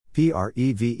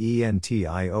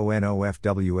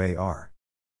PREVENTIONOFWAR.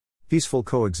 Peaceful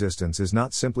coexistence is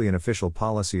not simply an official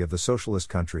policy of the socialist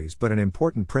countries but an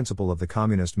important principle of the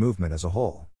communist movement as a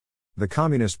whole. The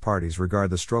communist parties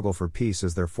regard the struggle for peace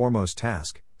as their foremost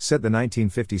task, said the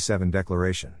 1957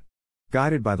 Declaration.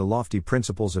 Guided by the lofty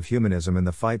principles of humanism and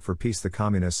the fight for peace, the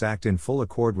communists act in full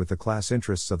accord with the class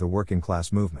interests of the working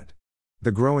class movement.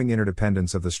 The growing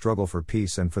interdependence of the struggle for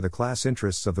peace and for the class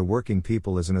interests of the working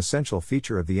people is an essential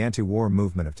feature of the anti-war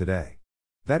movement of today.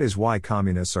 That is why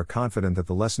communists are confident that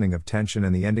the lessening of tension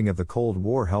and the ending of the Cold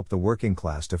War help the working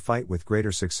class to fight with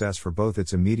greater success for both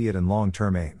its immediate and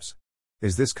long-term aims.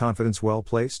 Is this confidence well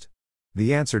placed?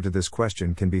 The answer to this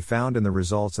question can be found in the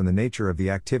results and the nature of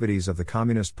the activities of the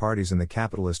communist parties in the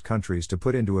capitalist countries to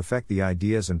put into effect the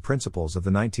ideas and principles of the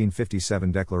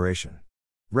 1957 Declaration.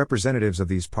 Representatives of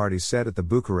these parties said at the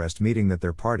Bucharest meeting that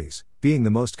their parties, being the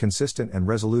most consistent and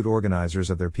resolute organizers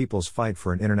of their people's fight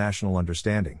for an international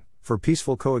understanding, for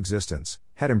peaceful coexistence,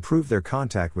 had improved their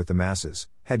contact with the masses,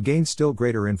 had gained still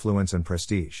greater influence and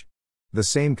prestige. The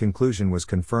same conclusion was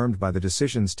confirmed by the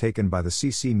decisions taken by the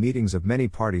CC meetings of many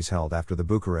parties held after the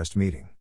Bucharest meeting.